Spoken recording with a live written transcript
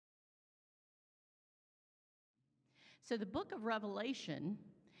So the book of Revelation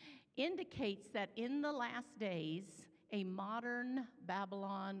indicates that in the last days, a modern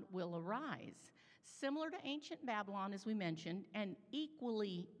Babylon will arise, similar to ancient Babylon, as we mentioned, and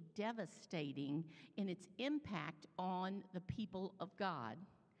equally devastating in its impact on the people of God.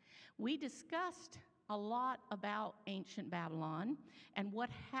 We discussed a lot about ancient Babylon and what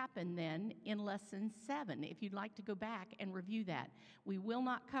happened then in Lesson 7, if you'd like to go back and review that. We will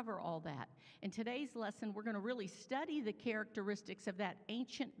not cover all that. In today's lesson, we're going to really study the characteristics of that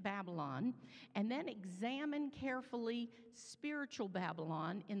ancient Babylon and then examine carefully spiritual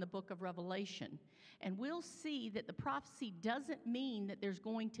Babylon in the book of Revelation. And we'll see that the prophecy doesn't mean that there's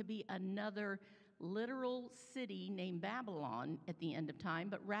going to be another literal city named Babylon at the end of time,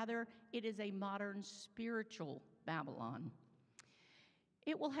 but rather it is a modern spiritual Babylon.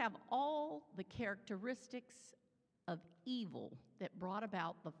 It will have all the characteristics of evil that brought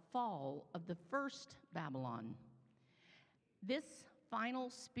about the fall of the first Babylon. This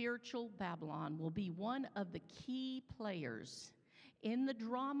final spiritual Babylon will be one of the key players in the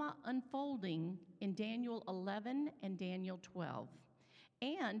drama unfolding in Daniel 11 and Daniel 12.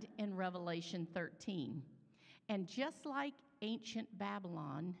 And in Revelation 13. And just like ancient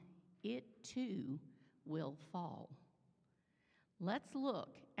Babylon, it too will fall. Let's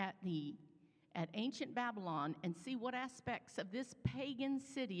look at ancient Babylon and see what aspects of this pagan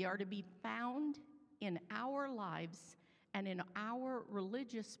city are to be found in our lives and in our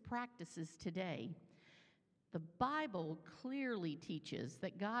religious practices today. The Bible clearly teaches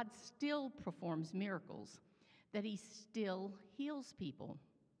that God still performs miracles, that he still heals people,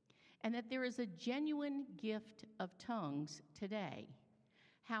 and that there is a genuine gift of tongues today.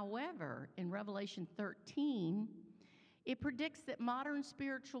 However, in Revelation 13, it predicts that modern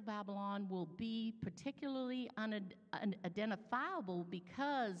spiritual Babylon will be particularly unidentifiable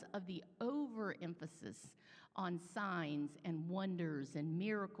because of the overemphasis on signs and wonders and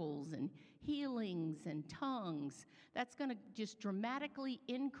miracles and healings and tongues. That's going to just dramatically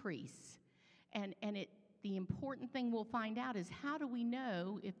increase. The important thing we'll find out is, how do we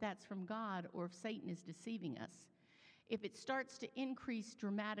know if that's from God or if Satan is deceiving us? If it starts to increase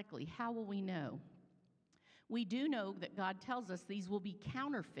dramatically, how will we know? We do know that God tells us these will be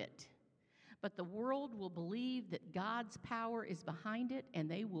counterfeit, but the world will believe that God's power is behind it, and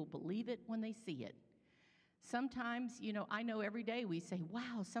they will believe it when they see it. Sometimes, I know every day we say,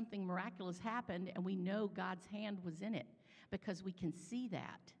 wow, something miraculous happened, and we know God's hand was in it because we can see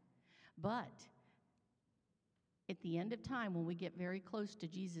that. But at the end of time, when we get very close to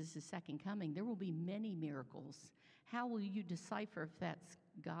Jesus' second coming, there will be many miracles. How will you decipher if that's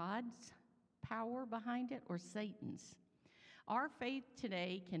God's power behind it or Satan's? Our faith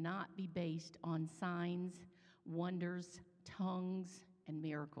today cannot be based on signs, wonders, tongues, and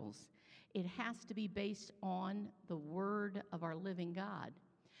miracles. It has to be based on the word of our living God.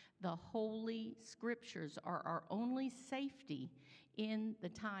 The Holy Scriptures are our only safety in the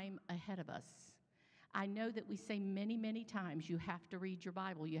time ahead of us. I know that we say many, many times, you have to read your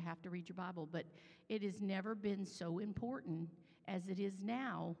Bible, you have to read your Bible, but it has never been so important as it is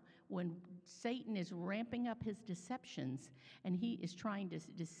now when Satan is ramping up his deceptions and he is trying to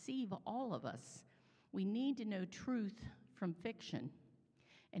deceive all of us. We need to know truth from fiction.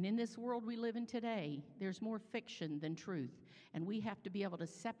 And in this world we live in today, there's more fiction than truth, and we have to be able to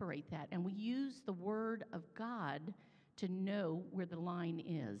separate that. And we use the Word of God to know where the line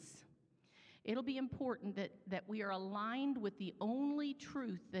is. It'll be important that we are aligned with the only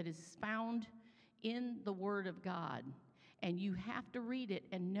truth that is found in the Word of God. And you have to read it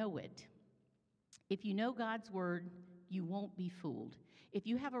and know it. If you know God's Word, you won't be fooled. If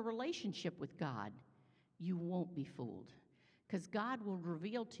you have a relationship with God, you won't be fooled. Because God will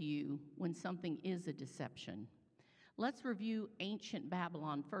reveal to you when something is a deception. Let's review ancient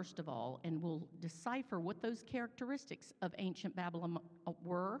Babylon first of all, and we'll decipher what those characteristics of ancient Babylon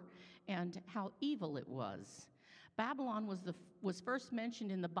were and how evil it was. Babylon was first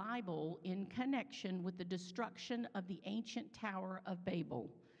mentioned in the Bible in connection with the destruction of the ancient Tower of Babel.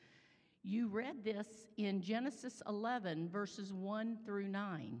 You read this in Genesis 11, verses 1 through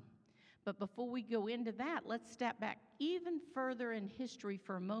 9. But before we go into that, let's step back even further in history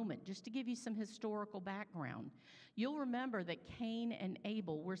for a moment, just to give you some historical background. You'll remember that Cain and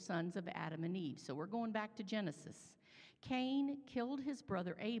Abel were sons of Adam and Eve. So we're going back to Genesis. Cain killed his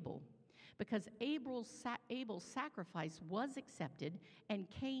brother Abel because Abel's sacrifice was accepted and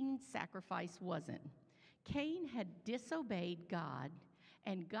Cain's sacrifice wasn't. Cain had disobeyed God,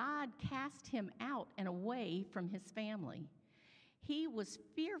 and God cast him out and away from his family. He was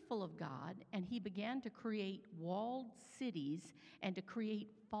fearful of God, and he began to create walled cities and to create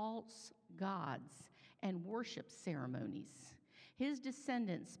false gods. and worship ceremonies. His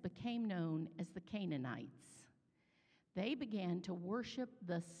descendants became known as the Canaanites. They began to worship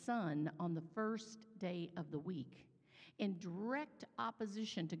the sun on the first day of the week, in direct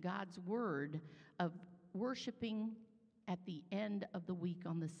opposition to God's word of worshiping at the end of the week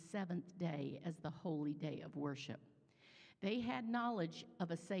on the seventh day as the holy day of worship. They had knowledge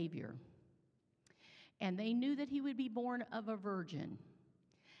of a Savior, and they knew that he would be born of a virgin.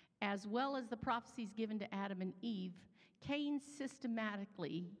 As well as the prophecies given to Adam and Eve, Cain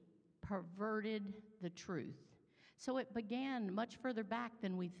systematically perverted the truth. So it began much further back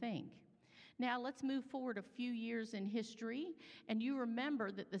than we think. Now let's move forward a few years in history, and you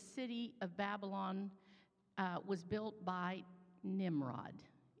remember that the city of Babylon was built by Nimrod.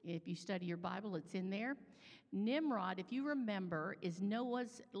 If you study your Bible, it's in there. Nimrod, if you remember, is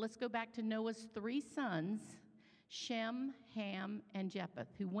let's go back to Noah's three sons, Shem, Ham, and Japheth,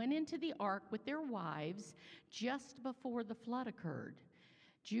 who went into the ark with their wives just before the flood occurred.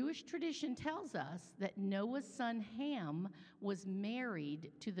 Jewish tradition tells us that Noah's son Ham was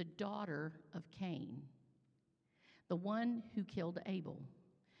married to the daughter of Cain, the one who killed Abel.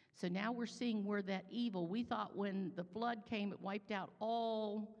 So now we're seeing where that evil, we thought when the flood came, it wiped out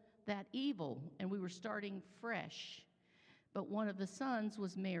all that evil, and we were starting fresh. But one of the sons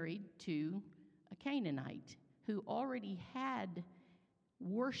was married to a Canaanite who already had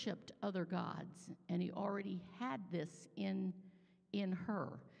worshiped other gods, and he already had this in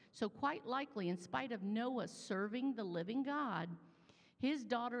her. So quite likely, in spite of Noah serving the living God, his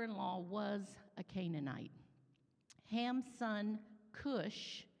daughter-in-law was a Canaanite. Ham's son,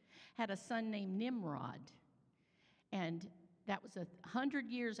 Cush, had a son named Nimrod, and that was 100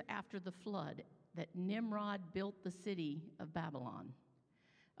 years after the flood that Nimrod built the city of Babylon.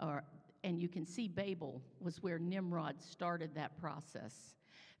 And you can see Babel was where Nimrod started that process.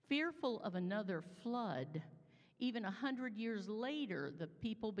 Fearful of another flood, even 100 years later, the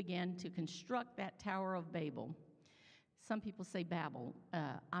people began to construct that Tower of Babel. Some people say Babel.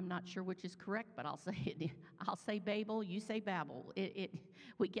 I'm not sure which is correct, but I'll say it. I'll say Babel, you say Babel.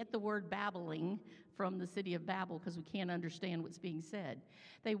 We get the word babbling from the city of Babel because we can't understand what's being said.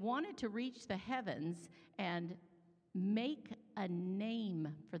 They wanted to reach the heavens and make a name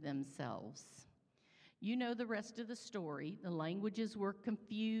for themselves. You know the rest of the story. The languages were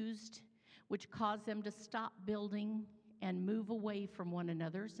confused, which caused them to stop building and move away from one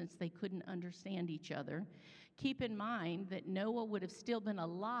another since they couldn't understand each other. Keep in mind that Noah would have still been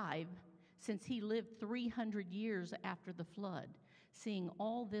alive since he lived 300 years after the flood, seeing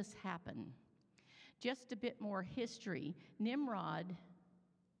all this happen. Just a bit more history. Nimrod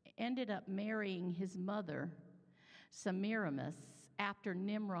ended up marrying his mother, Semiramis, after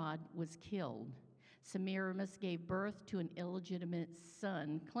Nimrod was killed. Semiramis gave birth to an illegitimate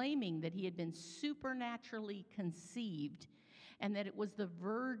son, claiming that he had been supernaturally conceived and that it was the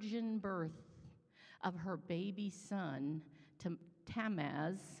virgin birth of her baby son,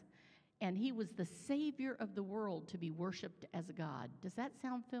 Tammuz, and he was the savior of the world to be worshiped as a god. Does that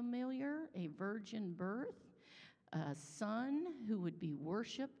sound familiar? A virgin birth? A son who would be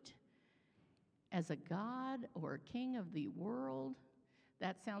worshiped as a god or a king of the world?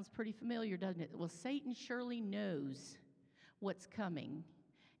 That sounds pretty familiar, doesn't it? Well, Satan surely knows what's coming,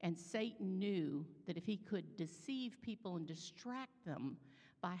 and Satan knew that if he could deceive people and distract them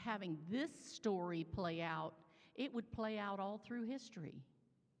by having this story play out, it would play out all through history.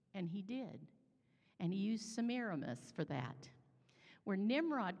 And he did. And he used Semiramis for that. Where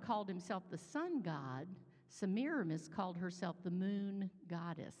Nimrod called himself the sun god, Semiramis called herself the moon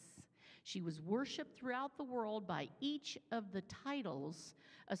goddess. She was worshipped throughout the world by each of the titles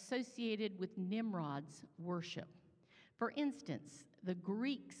associated with Nimrod's worship. For instance, the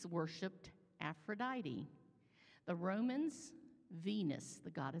Greeks worshipped Aphrodite. The Romans, Venus, the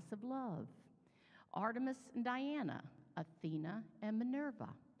goddess of love. Artemis and Diana, Athena and Minerva.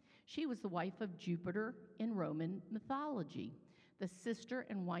 She was the wife of Jupiter in Roman mythology, the sister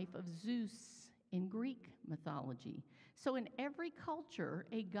and wife of Zeus in Greek mythology. So in every culture,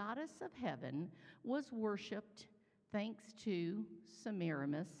 a goddess of heaven was worshipped thanks to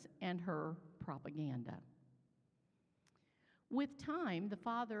Semiramis and her propaganda. With time, the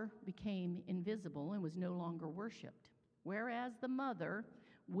Father became invisible and was no longer worshipped, whereas the Mother,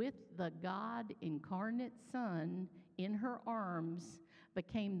 with the God incarnate Son in her arms,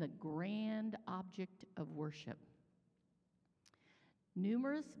 became the grand object of worship.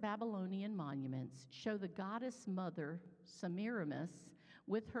 Numerous Babylonian monuments show the goddess mother, Semiramis,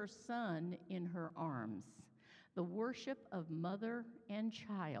 with her son in her arms. The worship of mother and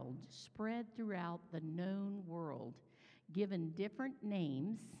child spread throughout the known world, given different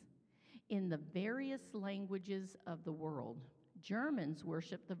names in the various languages of the world. Germans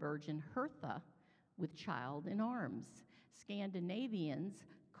worship the Virgin Hertha with child in arms. Scandinavians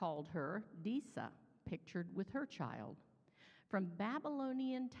called her Disa, pictured with her child. From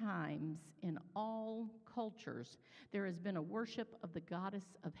Babylonian times, in all cultures, there has been a worship of the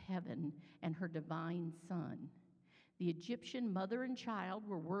goddess of heaven and her divine son. The Egyptian mother and child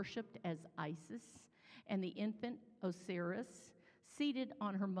were worshipped as Isis, and the infant Osiris seated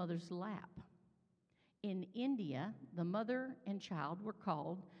on her mother's lap. In India, the mother and child were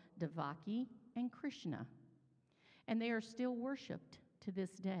called Devaki and Krishna, and they are still worshipped to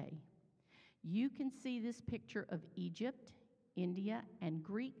this day. You can see this picture of Egypt, India, and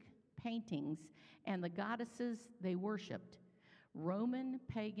Greek paintings and the goddesses they worshipped. Roman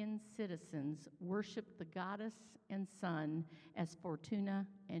pagan citizens worshiped the goddess and sun as Fortuna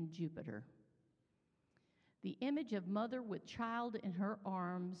and Jupiter. The image of mother with child in her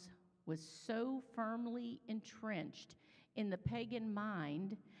arms was so firmly entrenched in the pagan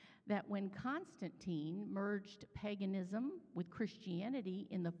mind that when Constantine merged paganism with Christianity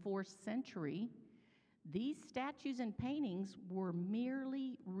in the 4th century, these statues and paintings were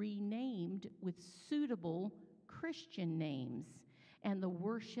merely renamed with suitable Christian names, and the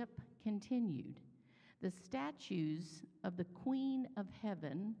worship continued. The statues of the Queen of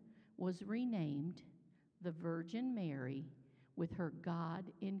Heaven was renamed the Virgin Mary with her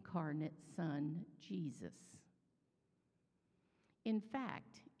God-incarnate Son, Jesus. In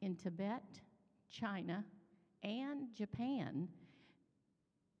fact, in Tibet, China, and Japan,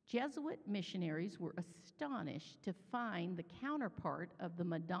 Jesuit missionaries were astonished to find the counterpart of the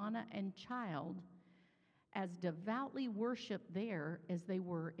Madonna and Child as devoutly worshipped there as they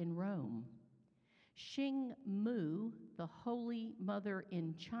were in Rome. Xing Mu, the Holy Mother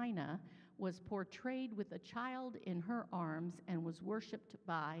in China, was portrayed with a child in her arms and was worshipped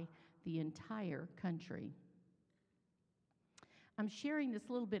by the entire country. I'm sharing this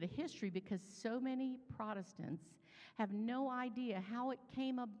little bit of history because so many Protestants have no idea how it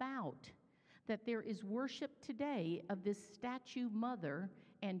came about that there is worship today of this statue mother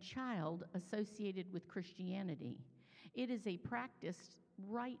and child associated with Christianity. It is a practice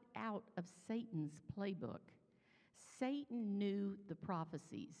right out of Satan's playbook. Satan knew the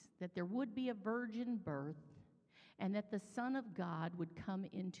prophecies that there would be a virgin birth and that the Son of God would come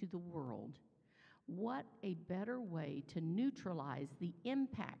into the world. What a better way to neutralize the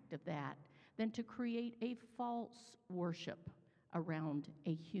impact of that than to create a false worship around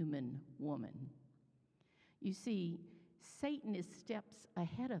a human woman. You see, Satan is steps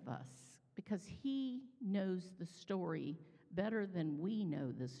ahead of us because he knows the story better than we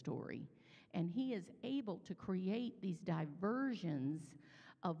know the story. And he is able to create these diversions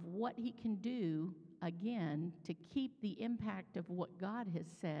of what he can do, again, to keep the impact of what God has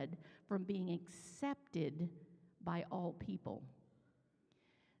said from being accepted by all people.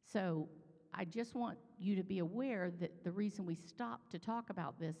 So I just want you to be aware that the reason we stopped to talk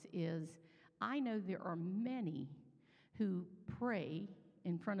about this is I know there are many who pray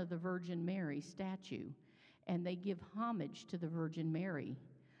in front of the Virgin Mary statue, and they give homage to the Virgin Mary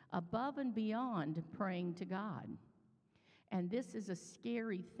above and beyond praying to God. And this is a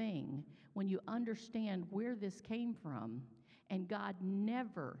scary thing when you understand where this came from, and God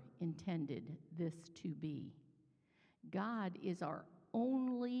never intended this to be. God is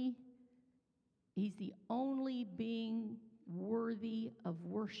He's the only being worthy of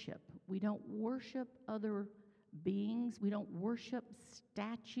worship. We don't worship other beings. We don't worship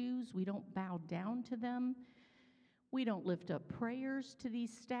statues. We don't bow down to them. We don't lift up prayers to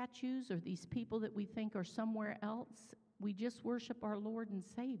these statues or these people that we think are somewhere else. We just worship our Lord and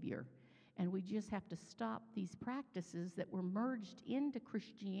Savior. And we just have to stop these practices that were merged into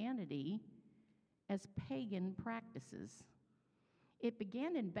Christianity as pagan practices. It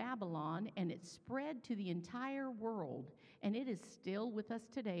began in Babylon and it spread to the entire world, and it is still with us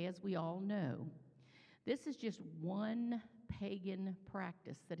today, as we all know. This is just one pagan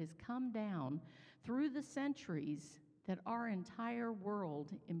practice that has come down through the centuries that our entire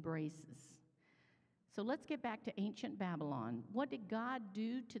world embraces. So let's get back to ancient Babylon. What did God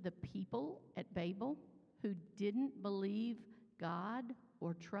do to the people at Babel who didn't believe God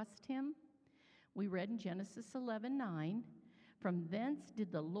or trust him? We read in Genesis 11:9, "From thence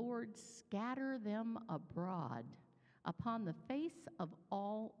did the Lord scatter them abroad upon the face of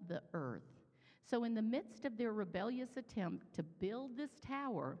all the earth." So in the midst of their rebellious attempt to build this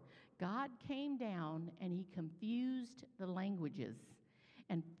tower, God came down and he confused the languages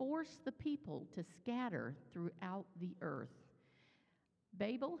and forced the people to scatter throughout the earth.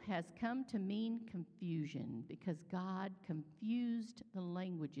 Babel has come to mean confusion because God confused the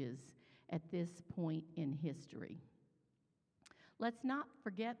languages at this point in history. Let's not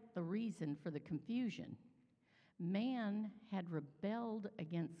forget the reason for the confusion. Man had rebelled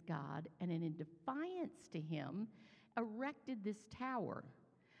against God and in defiance to him erected this tower.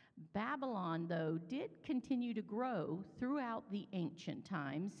 Babylon, though, did continue to grow throughout the ancient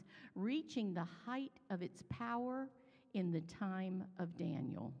times, reaching the height of its power in the time of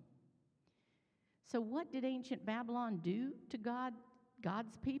Daniel. So what did ancient Babylon do to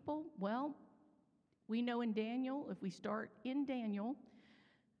God's people? Well, we know in Daniel, if we start in Daniel,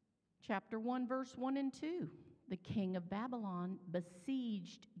 chapter 1, verse 1 and 2, the king of Babylon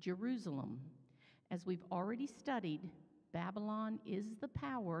besieged Jerusalem. As we've already studied, Babylon is the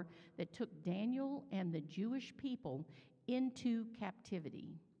power that took Daniel and the Jewish people into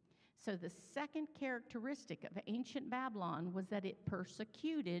captivity. So the second characteristic of ancient Babylon was that it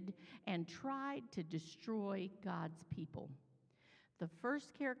persecuted and tried to destroy God's people. The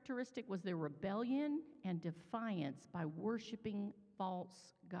first characteristic was their rebellion and defiance by worshiping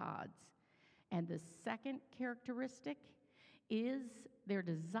false gods. And the second characteristic is their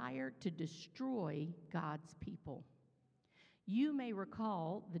desire to destroy God's people. You may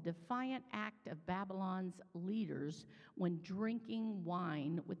recall the defiant act of Babylon's leaders when drinking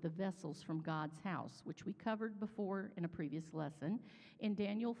wine with the vessels from God's house, which we covered before in a previous lesson in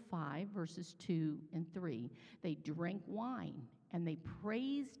Daniel 5, verses 2 and 3. They drank wine and they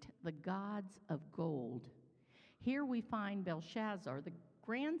praised the gods of gold. Here we find Belshazzar, the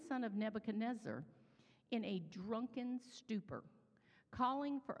grandson of Nebuchadnezzar, in a drunken stupor,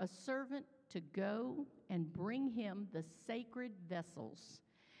 calling for a servant to go and bring him the sacred vessels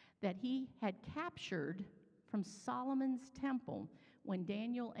that he had captured from Solomon's temple when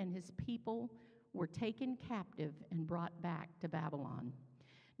Daniel and his people were taken captive and brought back to Babylon.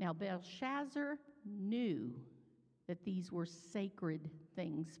 Now, Belshazzar knew that these were sacred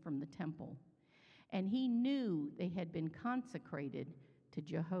things from the temple, and he knew they had been consecrated to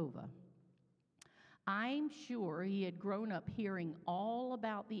Jehovah. I'm sure he had grown up hearing all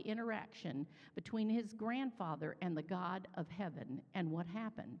about the interaction between his grandfather and the God of heaven and what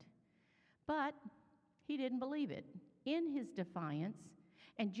happened. But he didn't believe it. In his defiance,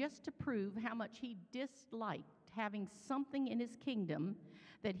 and just to prove how much he disliked having something in his kingdom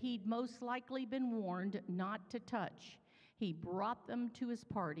that he'd most likely been warned not to touch, he brought them to his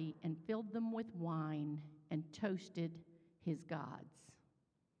party and filled them with wine and toasted his gods.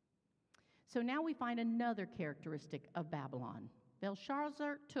 So now we find another characteristic of Babylon.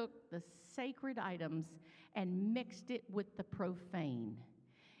 Belshazzar took the sacred items and mixed it with the profane.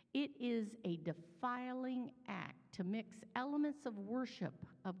 It is a defiling act to mix elements of worship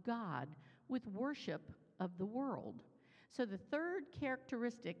of God with worship of the world. So the third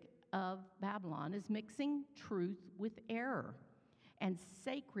characteristic of Babylon is mixing truth with error and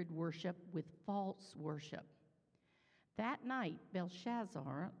sacred worship with false worship. That night,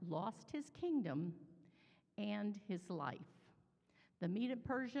 Belshazzar lost his kingdom and his life. The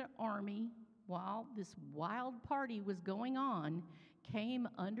Medo-Persian army, while this wild party was going on, came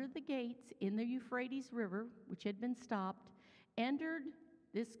under the gates in the Euphrates River, which had been stopped, entered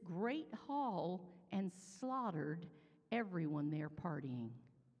this great hall, and slaughtered everyone there partying.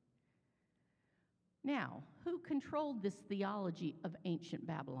 Now, who controlled this theology of ancient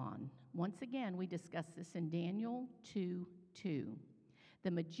Babylon? Once again, we discuss this in Daniel 2:2.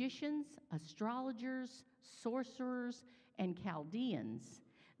 The magicians, astrologers, sorcerers, and Chaldeans,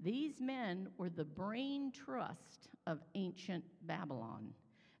 these men were the brain trust of ancient Babylon.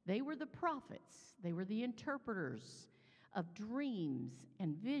 They were the prophets, they were the interpreters of dreams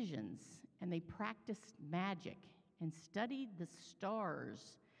and visions, and they practiced magic and studied the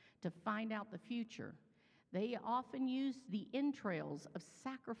stars to find out the future. They often used the entrails of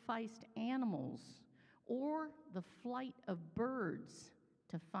sacrificed animals or the flight of birds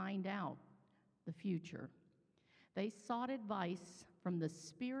to find out the future. They sought advice from the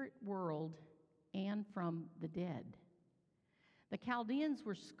spirit world and from the dead. The Chaldeans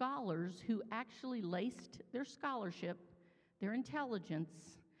were scholars who actually laced their scholarship, their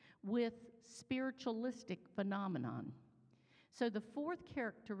intelligence, with spiritualistic phenomenon. So the fourth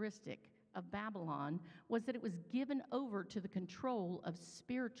characteristic of Babylon was that it was given over to the control of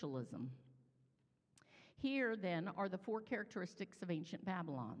spiritualism. Here, then, are the four characteristics of ancient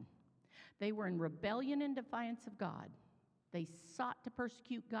Babylon. They were in rebellion and defiance of God. They sought to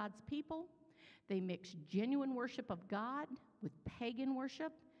persecute God's people. They mixed genuine worship of God with pagan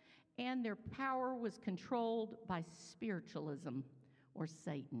worship, and their power was controlled by spiritualism or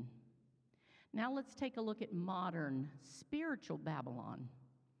Satan. Now let's take a look at modern spiritual Babylon.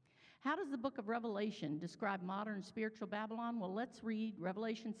 How does the book of Revelation describe modern spiritual Babylon? Well, let's read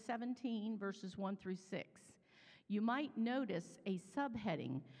Revelation 17, verses 1 through 6. You might notice a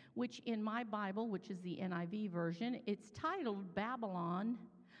subheading, which in my Bible, which is the NIV version, it's titled Babylon,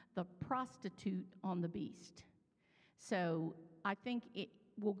 the Prostitute on the Beast. So I think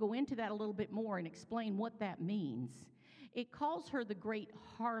we'll go into that a little bit more and explain what that means. It calls her the great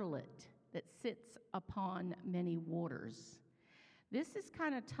harlot that sits upon many waters. This is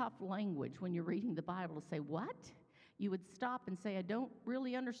kind of tough language when you're reading the Bible to say, what? You would stop and say, I don't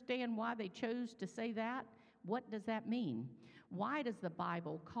really understand why they chose to say that. What does that mean? Why does the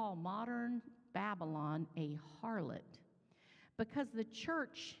Bible call modern Babylon a harlot? Because the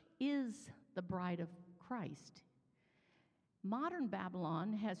church is the bride of Christ. Modern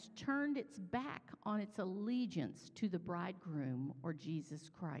Babylon has turned its back on its allegiance to the bridegroom, or Jesus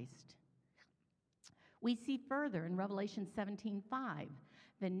Christ. We see further in Revelation 17:5,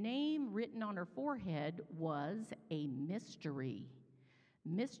 the name written on her forehead was a mystery.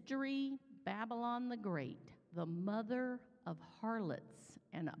 Mystery Babylon the Great, the mother of harlots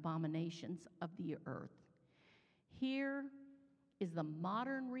and abominations of the earth. Here is the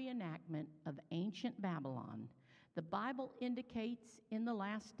modern reenactment of ancient Babylon. The Bible indicates in the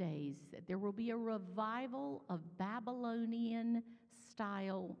last days that there will be a revival of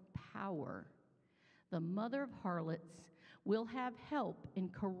Babylonian-style power. The mother of harlots will have help in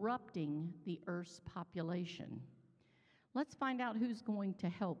corrupting the earth's population. Let's find out who's going to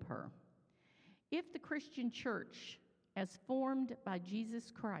help her. If the Christian church, as formed by Jesus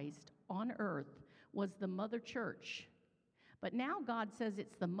Christ on earth, was the mother church, but now God says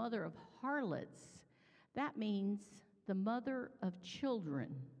it's the mother of harlots, that means the mother of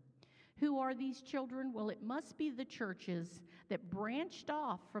children. Who are these children? Well, it must be the churches that branched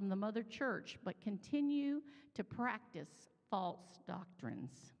off from the mother church but continue to practice false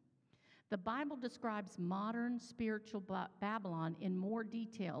doctrines. The Bible describes modern spiritual Babylon in more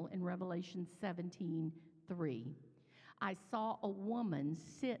detail in Revelation 17:3. I saw a woman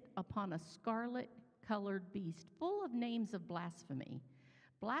sit upon a scarlet-colored beast full of names of blasphemy.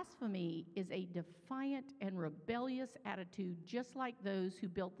 Blasphemy is a defiant and rebellious attitude just like those who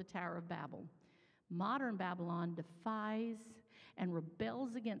built the Tower of Babel. Modern Babylon defies and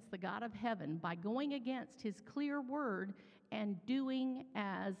rebels against the God of heaven by going against his clear word and doing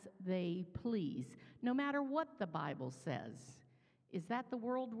as they please, no matter what the Bible says. Is that the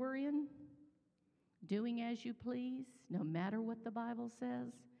world we're in? Doing as you please, no matter what the Bible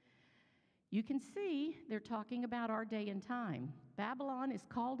says? You can see they're talking about our day and time. Babylon is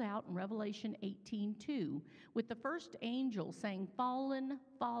called out in Revelation 18:2, with the first angel saying, "Fallen,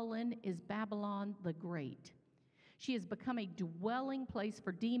 fallen is Babylon the Great. She has become a dwelling place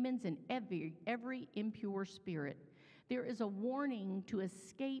for demons and every impure spirit." There is a warning to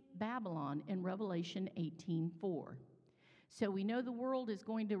escape Babylon in Revelation 18:4. So we know the world is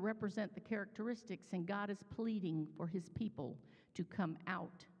going to represent the characteristics, and God is pleading for his people to come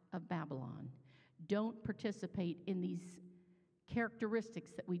out of Babylon. Don't participate in these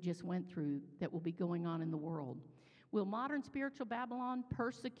characteristics that we just went through that will be going on in the world. Will modern spiritual Babylon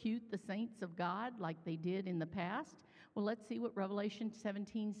persecute the saints of God like they did in the past? Well, let's see what Revelation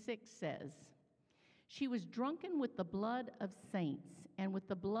 17:6 says. She was drunken with the blood of saints and with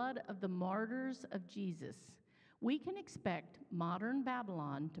the blood of the martyrs of Jesus. We can expect modern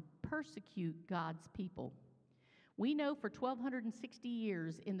Babylon to persecute God's people. We know for 1,260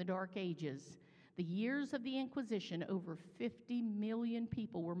 years in the Dark Ages, the years of the Inquisition, over 50 million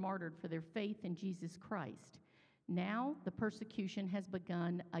people were martyred for their faith in Jesus Christ. Now the persecution has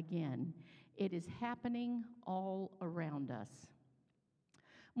begun again. It is happening all around us.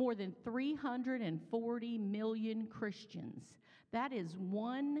 More than 340 million Christians, that is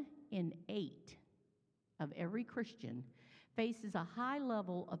 1 in 8 of every Christian, faces a high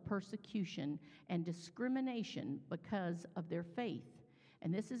level of persecution and discrimination because of their faith.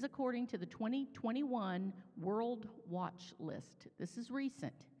 And this is according to the 2021 World Watch List. This is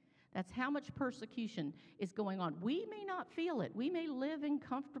recent. That's how much persecution is going on. We may not feel it. We may live in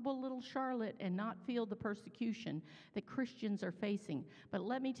comfortable little Charlotte and not feel the persecution that Christians are facing. But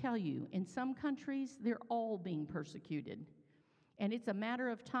let me tell you, in some countries, they're all being persecuted. And it's a matter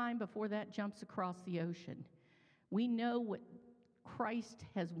of time before that jumps across the ocean. We know what Christ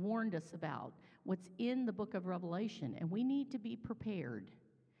has warned us about, what's in the book of Revelation, and we need to be prepared.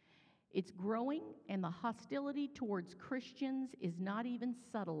 It's growing, and the hostility towards Christians is not even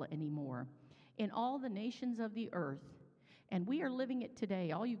subtle anymore in all the nations of the earth. And we are living it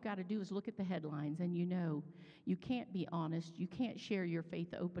today. All you've got to do is look at the headlines, and you know you can't be honest. You can't share your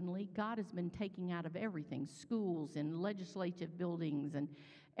faith openly. God has been taking out of everything, schools and legislative buildings, and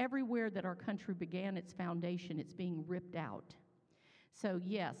Everywhere that our country began its foundation, it's being ripped out. So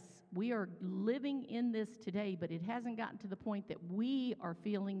yes, we are living in this today, but it hasn't gotten to the point that we are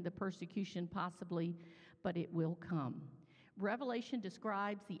feeling the persecution possibly, but it will come. Revelation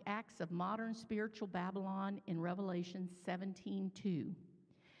describes the acts of modern spiritual Babylon in Revelation 17:2.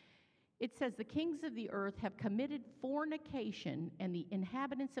 It says, "The kings of the earth have committed fornication, and the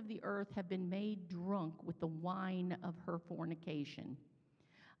inhabitants of the earth have been made drunk with the wine of her fornication."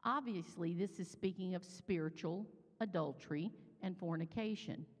 Obviously, this is speaking of spiritual adultery and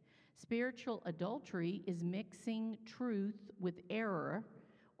fornication. Spiritual adultery is mixing truth with error,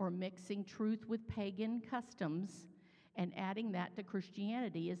 or mixing truth with pagan customs and adding that to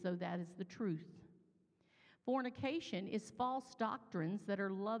Christianity as though that is the truth. Fornication is false doctrines that are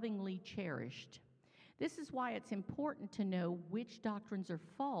lovingly cherished. This is why it's important to know which doctrines are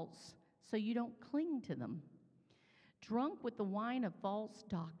false so you don't cling to them. Drunk with the wine of false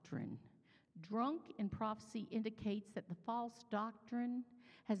doctrine. Drunk in prophecy indicates that the false doctrine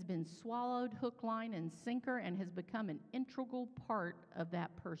has been swallowed hook, line, and sinker and has become an integral part of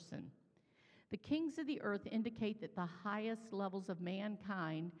that person. The kings of the earth indicate that the highest levels of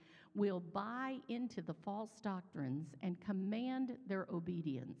mankind will buy into the false doctrines and command their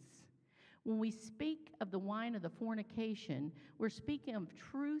obedience. When we speak of the wine of the fornication, we're speaking of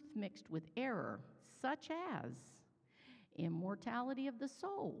truth mixed with error, such as immortality of the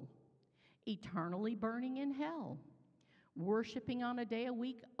soul, eternally burning in hell, worshiping on a day a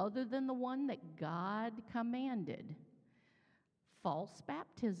week other than the one that God commanded, false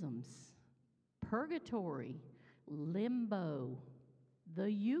baptisms, purgatory, limbo, the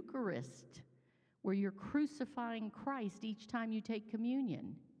Eucharist, where you're crucifying Christ each time you take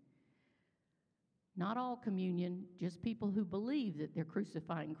communion. Not all communion, just people who believe that they're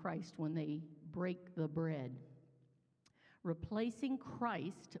crucifying Christ when they break the bread. Replacing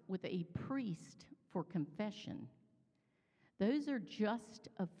Christ with a priest for confession. Those are just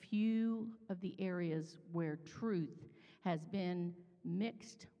a few of the areas where truth has been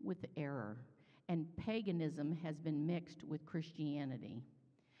mixed with error and paganism has been mixed with Christianity.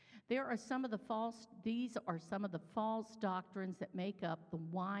 These are some of the false doctrines that make up the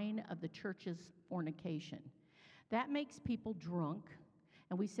wine of the church's fornication. That makes people drunk,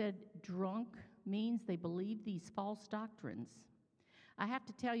 and we said drunk means they believe these false doctrines. I have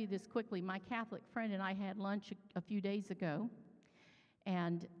to tell you this quickly. My Catholic friend and I had lunch a few days ago,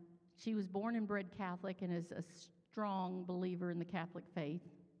 and she was born and bred Catholic and is a strong believer in the Catholic faith.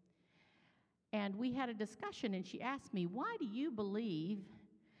 And we had a discussion, and she asked me, "Why do you believe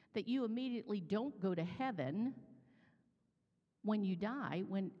that you immediately don't go to heaven when you die,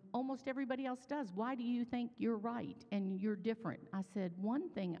 when almost everybody else does? Why do you think you're right and you're different?" I said, "One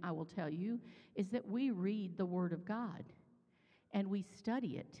thing I will tell you is that we read the Word of God, and we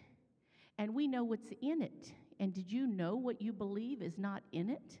study it, and we know what's in it. And did you know what you believe is not in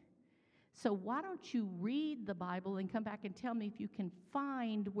it? So why don't you read the Bible and come back and tell me if you can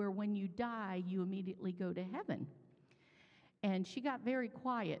find where when you die, you immediately go to heaven?" And she got very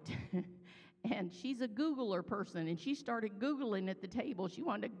quiet. And she's a Googler person, and she started Googling at the table. She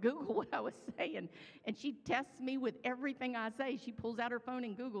wanted to Google what I was saying. And she tests me with everything I say. She pulls out her phone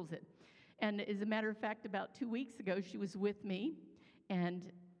and Googles it. And as a matter of fact, about 2 weeks ago, she was with me.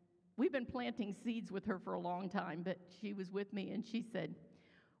 And we've been planting seeds with her for a long time, but she was with me, and she said,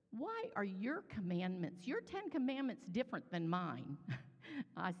 "Why are your commandments, your 10 commandments, different than mine?"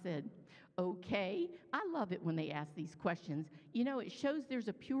 I said, "Okay." I love it when they ask these questions. You know, it shows there's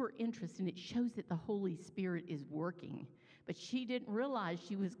a pure interest, and it shows that the Holy Spirit is working. But she didn't realize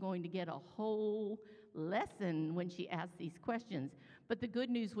she was going to get a whole lesson when she asked these questions. But the good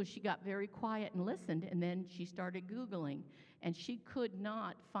news was she got very quiet and listened, and then she started Googling, and she could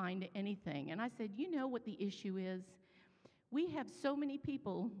not find anything. And I said, "You know what the issue is? We have so many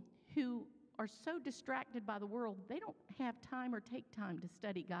people who are so distracted by the world, they don't have time or take time to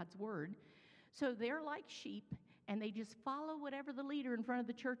study God's Word. So they're like sheep, and they just follow whatever the leader in front of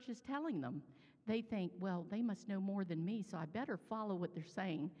the church is telling them. They think, well, they must know more than me, so I better follow what they're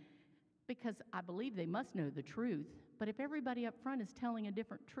saying, because I believe they must know the truth. But if everybody up front is telling a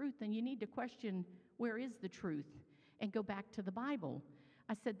different truth, then you need to question, where is the truth, and go back to the Bible."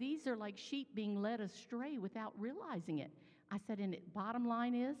 I said, "These are like sheep being led astray without realizing it." I said, and the bottom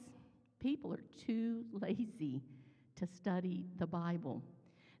line is, people are too lazy to study the Bible.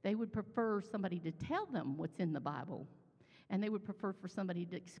 They would prefer somebody to tell them what's in the Bible, and they would prefer for somebody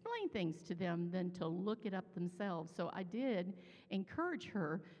to explain things to them than to look it up themselves. So I did encourage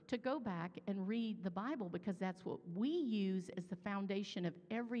her to go back and read the Bible, because that's what we use as the foundation of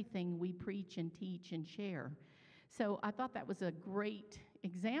everything we preach and teach and share. So I thought that was a great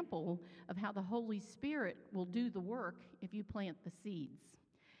example of how the Holy Spirit will do the work if you plant the seeds.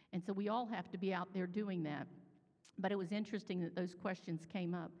 And so we all have to be out there doing that. But it was interesting that those questions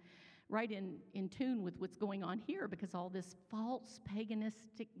came up right in tune with what's going on here, because all this false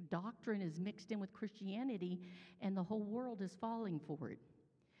paganistic doctrine is mixed in with Christianity, and the whole world is falling for it.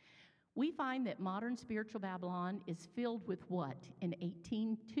 We find that modern spiritual Babylon is filled with what? In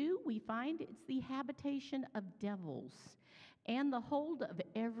 18:2, we find it's the habitation of devils and the hold of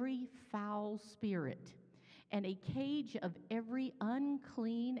every foul spirit and a cage of every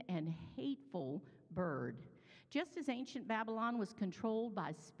unclean and hateful bird. Just as ancient Babylon was controlled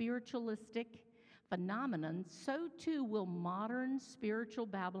by spiritualistic phenomenon, so too will modern spiritual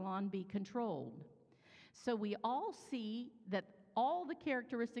Babylon be controlled. So we all see that all the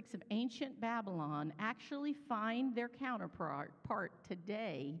characteristics of ancient Babylon actually find their counterpart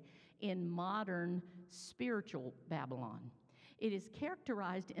today in modern spiritual Babylon. It is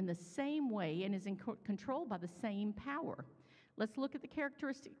characterized in the same way and is controlled by the same power. Let's look at the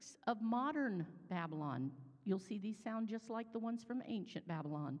characteristics of modern Babylon. You'll see these sound just like the ones from ancient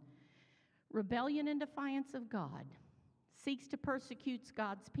Babylon. Rebellion and defiance of God, seeks to persecute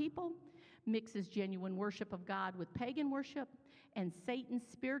God's people, mixes genuine worship of God with pagan worship, and Satan's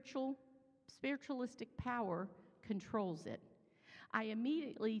spiritualistic power controls it. I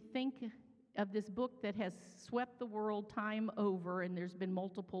immediately think of this book that has swept the world time over, and there's been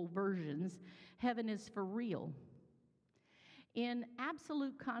multiple versions, Heaven is for Real. In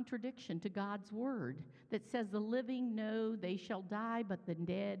absolute contradiction to God's word that says the living know they shall die, but the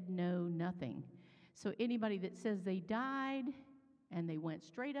dead know nothing. So anybody that says they died and they went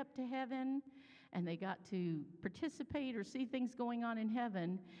straight up to heaven and they got to participate or see things going on in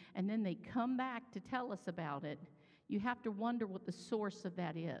heaven, and then they come back to tell us about it, you have to wonder what the source of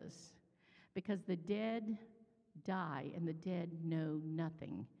that is. Because the dead die and the dead know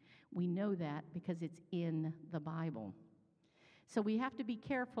nothing. We know that because it's in the Bible. So we have to be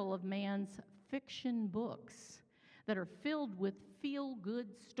careful of man's fiction books that are filled with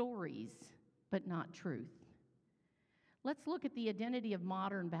feel-good stories, but not truth. Let's look at the identity of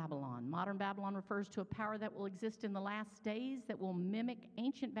modern Babylon. Modern Babylon refers to a power that will exist in the last days that will mimic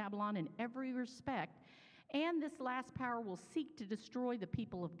ancient Babylon in every respect, and this last power will seek to destroy the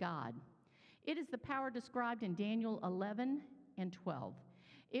people of God. It is the power described in Daniel 11 and 12.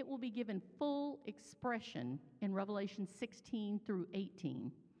 It will be given full expression in Revelation 16 through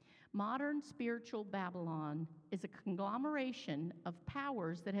 18. Modern spiritual Babylon is a conglomeration of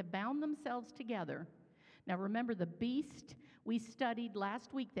powers that have bound themselves together. Now remember, the beast we studied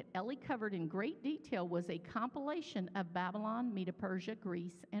last week that Ellie covered in great detail was a compilation of Babylon, Medo-Persia,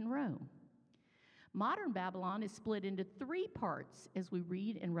 Greece, and Rome. Modern Babylon is split into three parts as we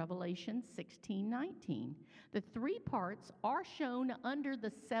read in Revelation 16:19. The three parts are shown under the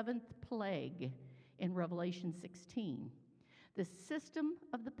seventh plague in Revelation 16. The system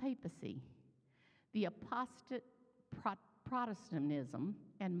of the papacy, the apostate Protestantism,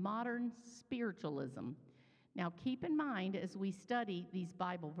 and modern spiritualism. Now keep in mind as we study these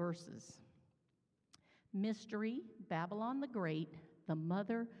Bible verses. Mystery, Babylon the Great, the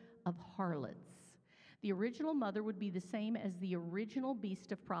mother of harlots. The original mother would be the same as the original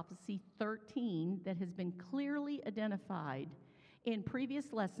beast of prophecy 13 that has been clearly identified. In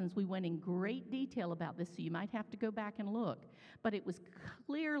previous lessons, we went in great detail about this, so you might have to go back and look. But it was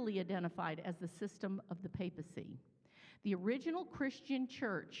clearly identified as the system of the papacy. The original Christian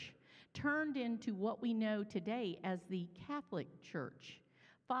church turned into what we know today as the Catholic Church,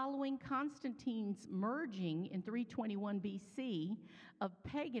 following Constantine's merging in 321 BC of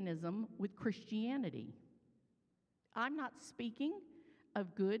paganism with Christianity. I'm not speaking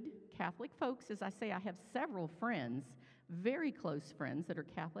of good Catholic folks. As I say, I have several friends, very close friends that are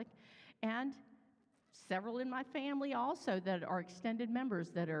Catholic, and several in my family also that are extended members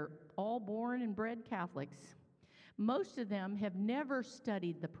that are all born and bred Catholics. Most of them have never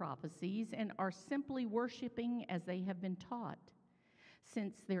studied the prophecies and are simply worshiping as they have been taught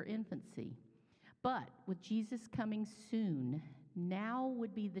since their infancy. But with Jesus coming soon, now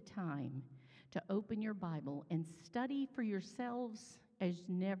would be the time to open your Bible and study for yourselves as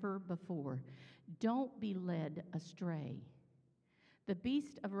never before. Don't be led astray. The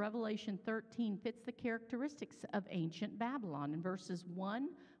beast of Revelation 13 fits the characteristics of ancient Babylon in verses 1,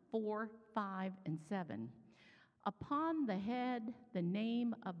 4, 5, and 7. Upon the head, the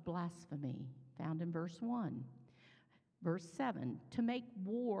name of blasphemy, found in verse 1. Verse 7, to make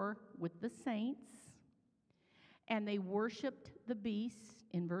war with the saints, and they worshiped the beast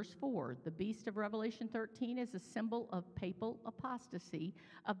in verse 4. The beast of Revelation 13 is a symbol of papal apostasy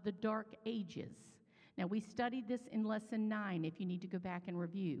of the dark ages. Now, we studied this in Lesson 9, if you need to go back and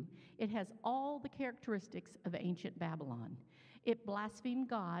review. It has all the characteristics of ancient Babylon. It blasphemed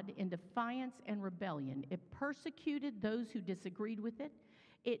God in defiance and rebellion. It persecuted those who disagreed with it.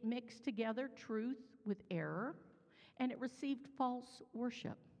 It mixed together truth with error, and it received false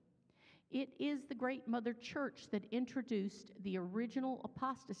worship. It is the great mother church that introduced the original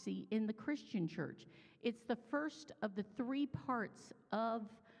apostasy in the Christian church. It's the first of the three parts of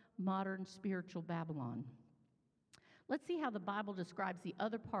modern spiritual Babylon. Let's see how the Bible describes the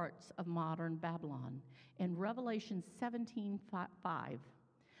other parts of modern Babylon. In Revelation 17:5,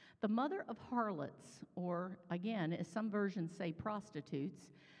 the mother of harlots, or again, as some versions say, prostitutes,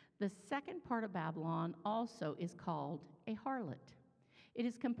 the second part of Babylon also is called a harlot. It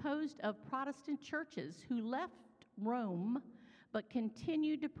is composed of Protestant churches who left Rome but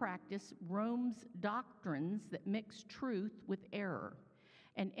continued to practice Rome's doctrines that mix truth with error.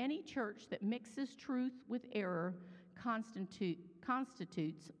 And any church that mixes truth with error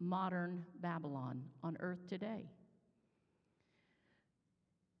constitutes modern Babylon on earth today.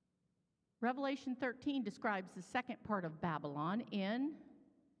 Revelation 13 describes the second part of Babylon in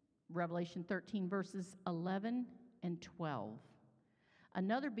Revelation 13, verses 11 and 12.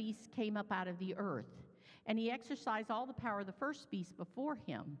 Another beast came up out of the earth, and he exercised all the power of the first beast before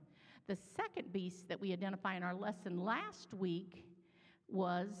him. The second beast that we identify in our lesson last week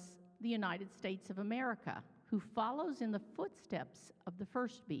was the United States of America, who follows in the footsteps of the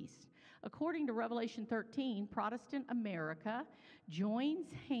first beast. According to Revelation 13, Protestant America joins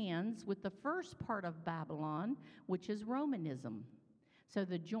hands with the first part of Babylon, which is Romanism. So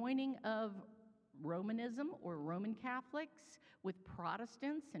the joining of Romanism or Roman Catholics with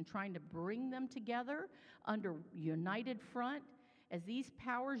Protestants and trying to bring them together under united front, as these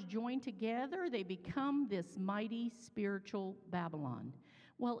powers join together, they become this mighty spiritual Babylon.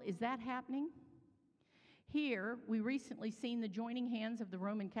 Well, is that happening? Here, we recently seen the joining hands of the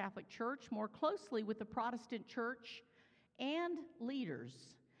Roman Catholic Church more closely with the Protestant Church and leaders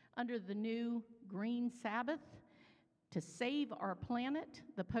under the new Green Sabbath. To save our planet,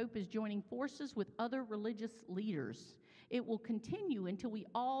 the Pope is joining forces with other religious leaders. It will continue until we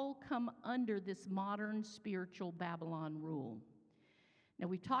all come under this modern spiritual Babylon rule. Now,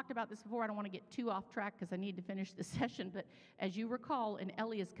 we've talked about this before. I don't want to get too off track because I need to finish the session, but as you recall, and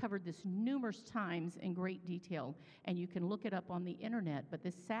Ellie has covered this numerous times in great detail, and you can look it up on the internet, but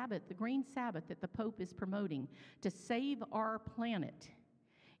this Sabbath, the Green Sabbath that the Pope is promoting to save our planet,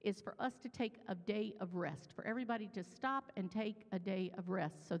 is for us to take a day of rest, for everybody to stop and take a day of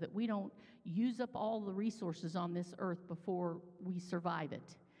rest so that we don't use up all the resources on this earth before we survive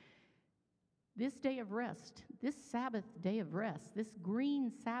it. This day of rest, this Sabbath day of rest, this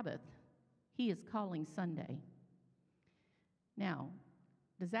Green Sabbath, he is calling Sunday. Now,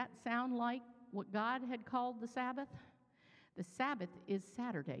 does that sound like what God had called the Sabbath? The Sabbath is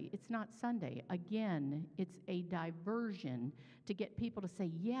Saturday. It's not Sunday. Again, it's a diversion to get people to say,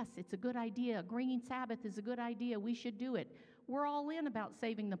 yes, it's a good idea. A Green Sabbath is a good idea. We should do it. We're all in about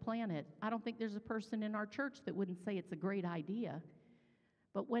saving the planet. I don't think there's a person in our church that wouldn't say it's a great idea.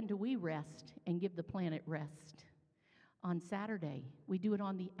 But when do we rest and give the planet rest? On Saturday. We do it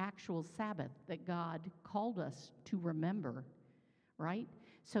on the actual Sabbath that God called us to remember, right?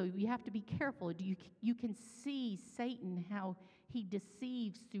 So you have to be careful. You can see Satan, how he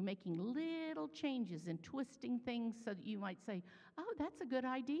deceives through making little changes and twisting things so that you might say, oh, that's a good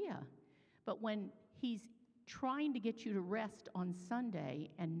idea. But when he's trying to get you to rest on Sunday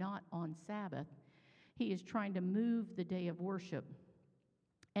and not on Sabbath, he is trying to move the day of worship.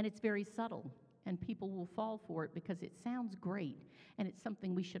 And it's very subtle, and people will fall for it because it sounds great, and it's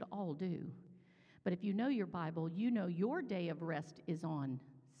something we should all do. But if you know your Bible, you know your day of rest is on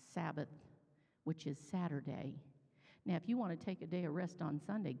Sabbath, which is Saturday. Now, if you want to take a day of rest on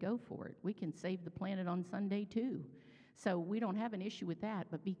Sunday, go for it. We can save the planet on Sunday, too. So we don't have an issue with that,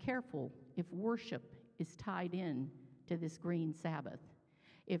 but be careful if worship is tied in to this Green Sabbath.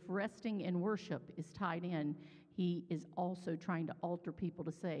 If resting in worship is tied in, he is also trying to alter people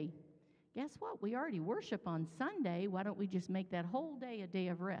to say, guess what? We already worship on Sunday. Why don't we just make that whole day a day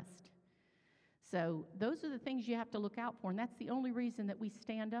of rest? So those are the things you have to look out for, and that's the only reason that we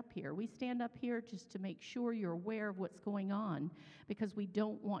stand up here. We stand up here just to make sure you're aware of what's going on, because we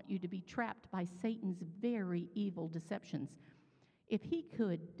don't want you to be trapped by Satan's very evil deceptions. If he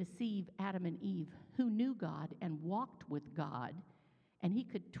could deceive Adam and Eve, who knew God and walked with God, and he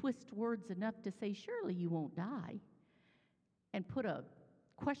could twist words enough to say, surely you won't die, and put a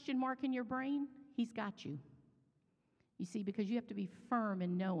question mark in your brain, he's got you. You see, because you have to be firm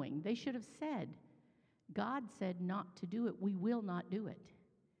in knowing. They should have said, God said not to do it. We will not do it.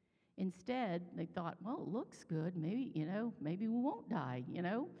 Instead, they thought, well, it looks good. Maybe we won't die.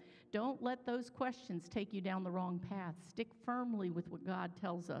 Don't let those questions take you down the wrong path. Stick firmly with what God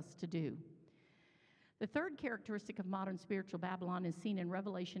tells us to do. The third characteristic of modern spiritual Babylon is seen in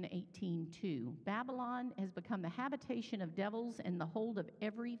Revelation 18:2. Babylon has become the habitation of devils and the hold of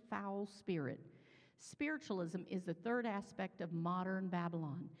every foul spirit. Spiritualism is the third aspect of modern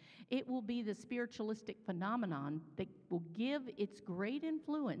Babylon. It will be the spiritualistic phenomenon that will give its great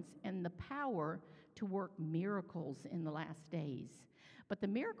influence and the power to work miracles in the last days. But the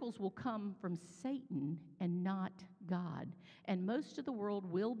miracles will come from Satan and not God. And most of the world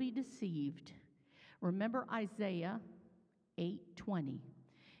will be deceived. Remember Isaiah 8:20.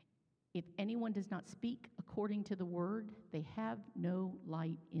 If anyone does not speak according to the word, they have no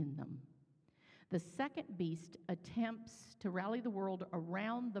light in them. The second beast attempts to rally the world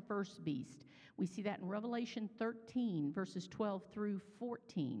around the first beast. We see that in Revelation 13, verses 12 through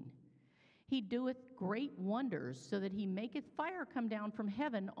 14. He doeth great wonders, so that he maketh fire come down from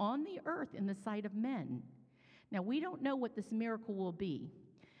heaven on the earth in the sight of men. Now, we don't know what this miracle will be.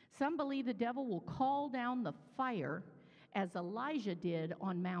 Some believe the devil will call down the fire as Elijah did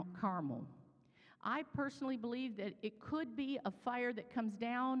on Mount Carmel. I personally believe that it could be a fire that comes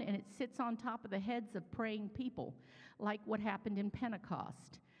down and it sits on top of the heads of praying people, like what happened in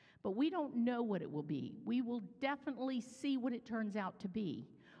Pentecost. But we don't know what it will be. We will definitely see what it turns out to be.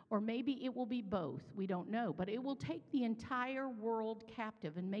 Or maybe it will be both. We don't know. But it will take the entire world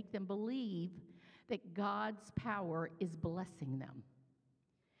captive and make them believe that God's power is blessing them.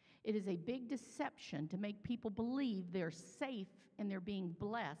 It is a big deception to make people believe they're safe and they're being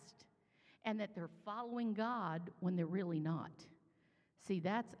blessed, and that they're following God when they're really not. See,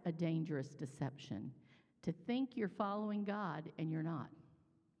 that's a dangerous deception, to think you're following God and you're not.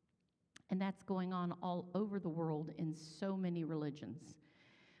 And that's going on all over the world in so many religions.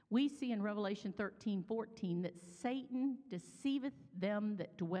 We see in Revelation 13:14 that Satan deceiveth them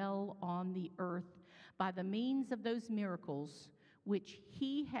that dwell on the earth by the means of those miracles which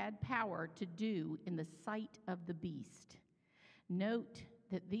he had power to do in the sight of the beast. Note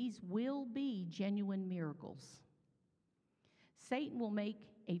that these will be genuine miracles. Satan will make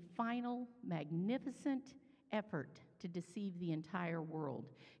a final, magnificent effort to deceive the entire world.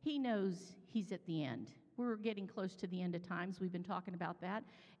 He knows he's at the end. We're getting close to the end of times. We've been talking about that.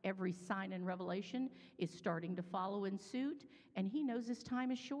 Every sign in Revelation is starting to follow in suit, and he knows his time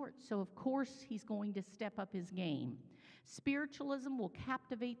is short. So, of course, he's going to step up his game. Spiritualism will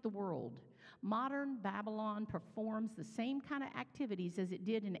captivate the world. Modern Babylon performs the same kind of activities as it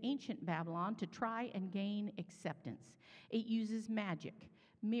did in ancient Babylon to try and gain acceptance. It uses magic,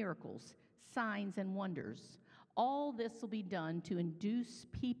 miracles, signs, and wonders. All this will be done to induce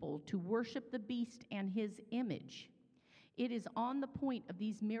people to worship the beast and his image. It is on the point of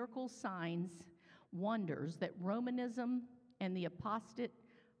these miracle signs, wonders, that Romanism and the apostate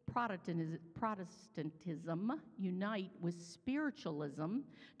Protestantism unite with spiritualism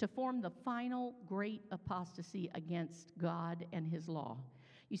to form the final great apostasy against God and his law.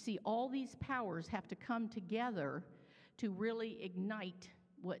 You see, all these powers have to come together to really ignite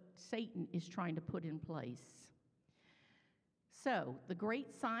what Satan is trying to put in place. So, the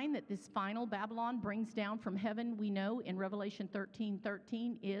great sign that this final Babylon brings down from heaven, we know in Revelation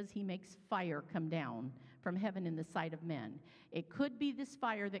 13:13, is he makes fire come down from heaven in the sight of men. It could be this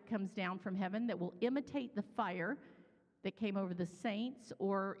fire that comes down from heaven that will imitate the fire that came over the saints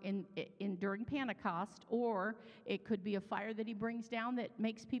or during Pentecost, or it could be a fire that he brings down that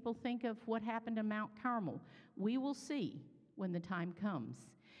makes people think of what happened in Mount Carmel. We will see when the time comes.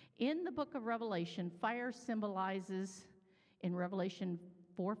 In the book of Revelation, fire symbolizes, in Revelation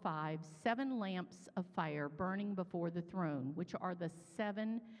 4:5, 7 lamps of fire burning before the throne, which are the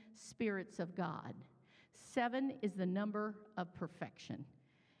 7 spirits of God. 7 is the number of perfection,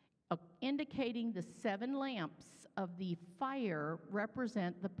 indicating the 7 lamps of the fire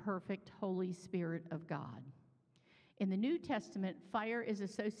represent the perfect Holy Spirit of God. In the New Testament, fire is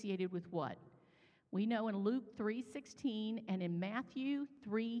associated with what? We know in Luke 3:16 and in Matthew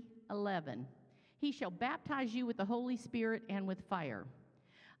 3:11. He shall baptize you with the Holy Spirit and with fire.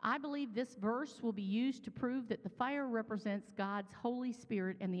 I believe this verse will be used to prove that the fire represents God's Holy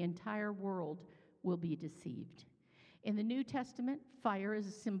Spirit and the entire world will be deceived. In the New Testament, fire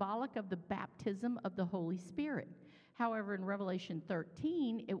is symbolic of the baptism of the Holy Spirit. However, in Revelation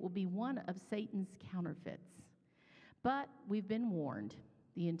 13, it will be one of Satan's counterfeits. But we've been warned.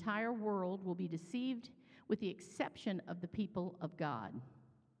 The entire world will be deceived with the exception of the people of God.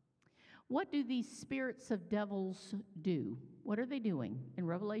 What do these spirits of devils do? What are they doing? In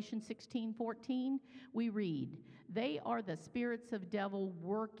Revelation 16:14, we read, they are the spirits of devil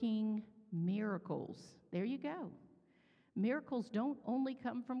working miracles. There you go. Miracles don't only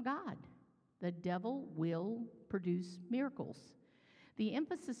come from God. The devil will produce miracles. The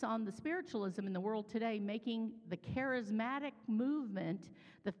emphasis on the spiritualism in the world today, making the charismatic movement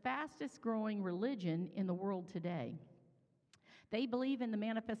the fastest growing religion in the world today. They believe in the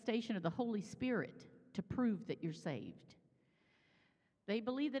manifestation of the Holy Spirit to prove that you're saved. They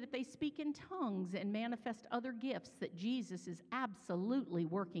believe that if they speak in tongues and manifest other gifts, that Jesus is absolutely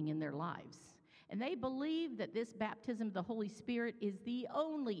working in their lives. And they believe that this baptism of the Holy Spirit is the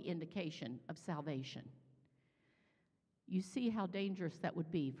only indication of salvation. You see how dangerous that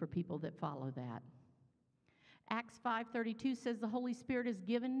would be for people that follow that. Acts 5:32 says the Holy Spirit is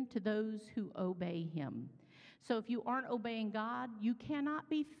given to those who obey him. So if you aren't obeying God, you cannot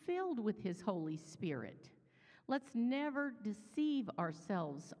be filled with his Holy Spirit. Let's never deceive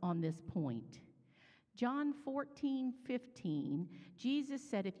ourselves on this point. John 14:15, Jesus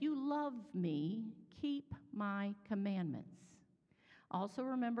said, if you love me, keep my commandments. Also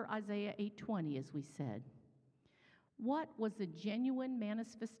remember Isaiah 8:20, as we said. What was the genuine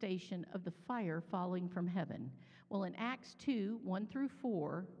manifestation of the fire falling from heaven? Well, in Acts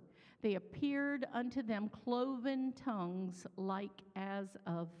 2:1-4, they appeared unto them cloven tongues like as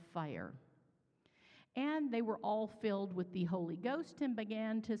of fire. And they were all filled with the Holy Ghost and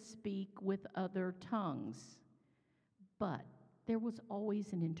began to speak with other tongues. But there was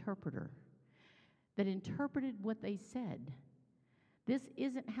always an interpreter that interpreted what they said. This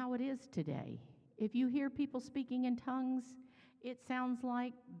isn't how it is today. If you hear people speaking in tongues, it sounds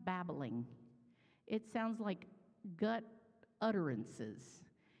like babbling. It sounds like gut utterances.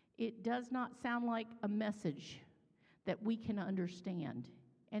 It does not sound like a message that we can understand.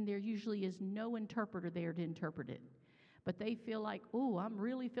 And there usually is no interpreter there to interpret it. But they feel like, oh, I'm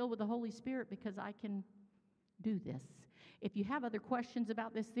really filled with the Holy Spirit because I can do this. If you have other questions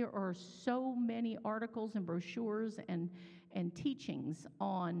about this, there are so many articles and brochures and teachings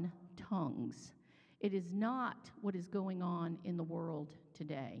on tongues. It is not what is going on in the world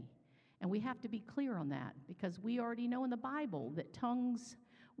today. And we have to be clear on that because we already know in the Bible that tongues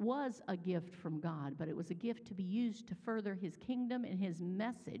was a gift from God, but it was a gift to be used to further his kingdom and his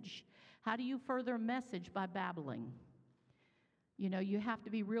message. How do you further a message? By babbling. You know, you have to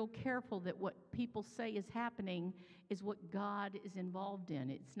be real careful that what people say is happening is what God is involved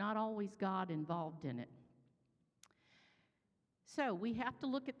in. It's not always God involved in it. So we have to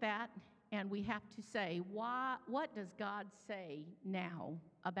look at that and we have to say, what does God say now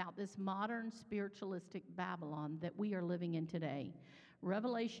about this modern spiritualistic Babylon that we are living in today?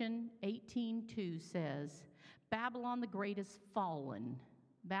 Revelation 18:2 says, Babylon the Great is fallen.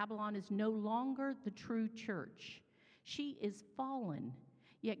 Babylon is no longer the true church. She is fallen.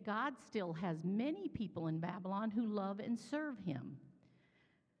 Yet God still has many people in Babylon who love and serve him.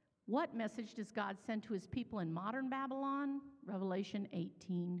 What message does God send to his people in modern Babylon? Revelation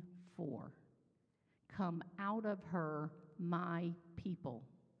 18:4. Come out of her, my people.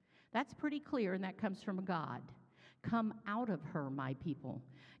 That's pretty clear, and that comes from God. Come out of her, my people.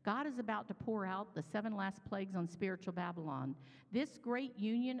 God is about to pour out the 7 last plagues on spiritual Babylon. This great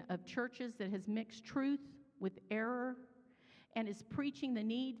union of churches that has mixed truth with error and is preaching the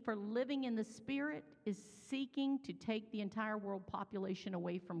need for living in the Spirit is seeking to take the entire world population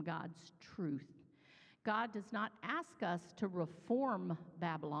away from God's truth. God does not ask us to reform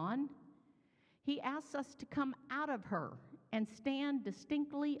Babylon. He asks us to come out of her and stand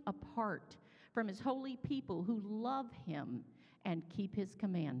distinctly apart from his holy people who love him and keep his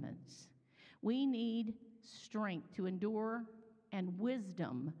commandments. We need strength to endure and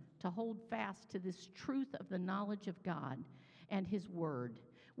wisdom to hold fast to this truth of the knowledge of God and his word.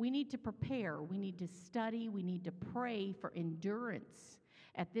 We need to prepare, we need to study, we need to pray for endurance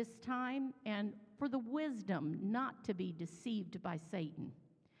at this time and for the wisdom not to be deceived by Satan.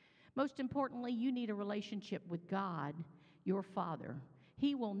 Most importantly, you need a relationship with God, your Father.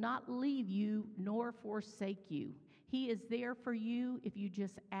 He will not leave you nor forsake you. He is there for you if you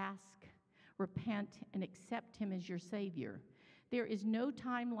just ask, repent, and accept him as your Savior. There is no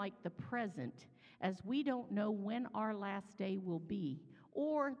time like the present, as we don't know when our last day will be,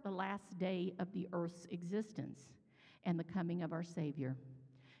 or the last day of the earth's existence and the coming of our Savior.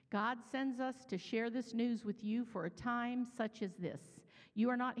 God sends us to share this news with you for a time such as this. You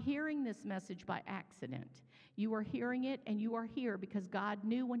are not hearing this message by accident. You are hearing it, and you are here because God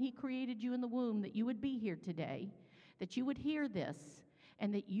knew when he created you in the womb that you would be here today, that you would hear this,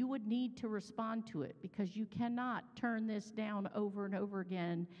 and that you would need to respond to it because you cannot turn this down over and over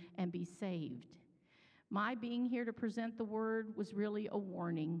again and be saved. My being here to present the word was really a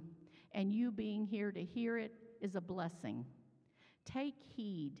warning, and you being here to hear it is a blessing. Take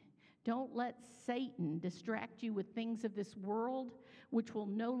heed. Don't let Satan distract you with things of this world, which will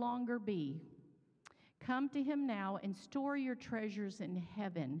no longer be. Come to him now and store your treasures in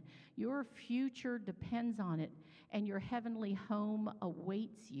heaven. Your future depends on it, and your heavenly home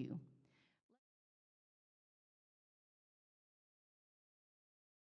awaits you.